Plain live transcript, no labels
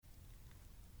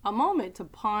A moment to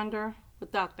ponder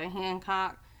with Dr.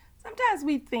 Hancock. Sometimes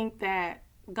we think that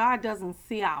God doesn't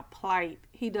see our plight,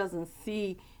 He doesn't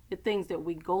see the things that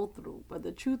we go through. But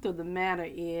the truth of the matter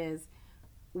is,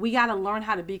 we got to learn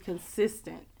how to be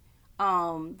consistent.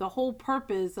 The whole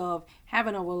purpose of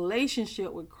having a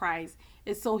relationship with Christ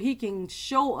is so He can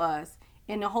show us,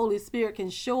 and the Holy Spirit can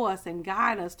show us and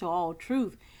guide us to all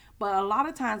truth. But a lot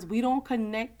of times we don't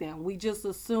connect them. We just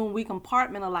assume, we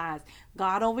compartmentalize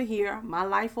God over here, my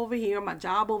life over here, my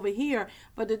job over here.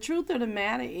 But the truth of the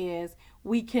matter is,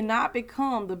 we cannot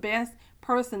become the best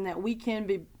person that we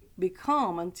can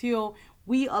become until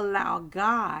we allow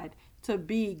God to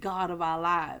be God of our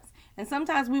lives. And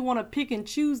sometimes we want to pick and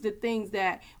choose the things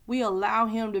that we allow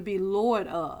Him to be Lord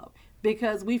of,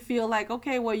 because we feel like,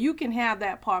 okay, well, you can have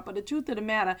that part. But the truth of the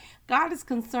matter, God is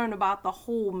concerned about the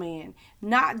whole man,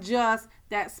 not just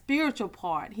that spiritual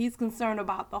part. He's concerned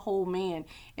about the whole man.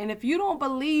 And if you don't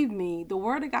believe me, the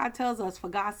Word of God tells us, for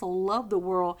God so loved the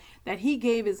world that He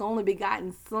gave His only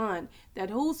begotten Son, that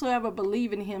whosoever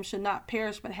believe in Him should not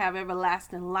perish but have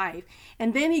everlasting life.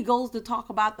 And then He goes to talk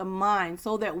about the mind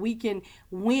so that we can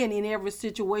win in every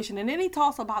situation. And then He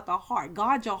talks about the heart.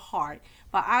 Guard your heart,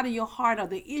 for out of your heart are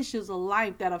the issues of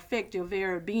life that affect your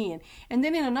very being. And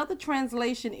then in another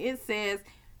translation, it says,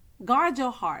 guard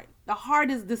your heart. The heart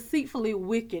is deceitfully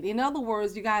wicked. In other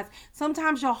words, you guys,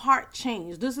 sometimes your heart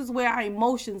changes. This is where our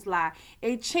emotions lie.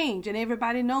 It change, and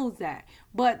everybody knows that.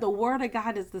 But the Word of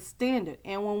God is the standard.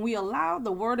 And when we allow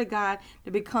the Word of God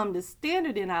to become the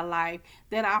standard in our life,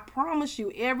 then I promise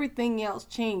you everything else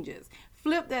changes.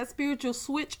 Flip that spiritual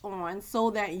switch on so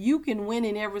that you can win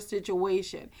in every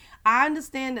situation. I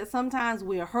understand that sometimes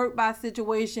we're hurt by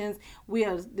situations, we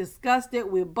are disgusted,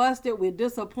 we're busted, we're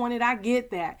disappointed. I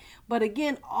get that. But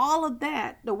again, all of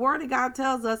that, the Word of God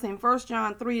tells us in 1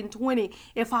 John 3:20,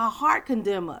 if our heart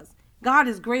condemn us, God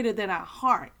is greater than our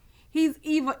heart. He's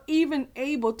even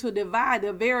able to divide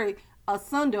the very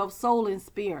asunder of soul and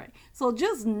spirit. So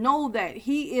just know that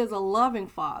He is a loving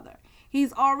Father.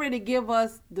 He's already give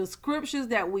us the scriptures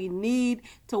that we need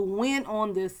to win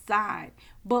on this side,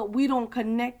 but we don't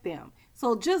connect them.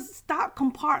 So just stop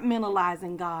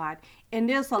compartmentalizing God and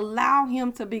just allow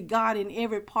Him to be God in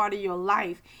every part of your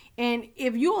life. And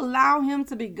if you allow Him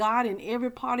to be God in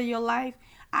every part of your life,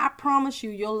 I promise you,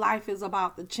 your life is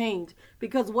about to change,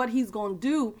 because what He's going to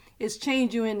do is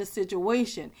change you in the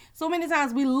situation. So many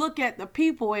times we look at the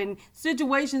people and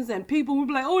situations and people, we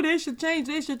be like, oh, they should change,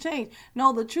 they should change.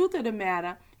 No, the truth of the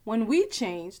matter, when we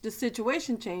change, the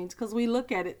situation changes, because we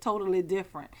look at it totally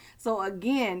different. So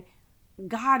again,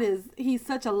 He's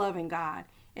such a loving God,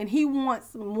 and He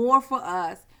wants more for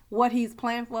us, what He's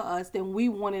planned for us, than we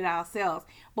wanted ourselves.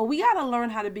 But we got to learn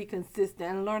how to be consistent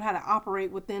and learn how to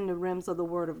operate within the realms of the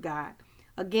Word of God.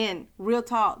 Again, real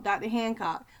talk, Dr.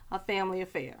 Hancock, A Family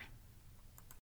Affair.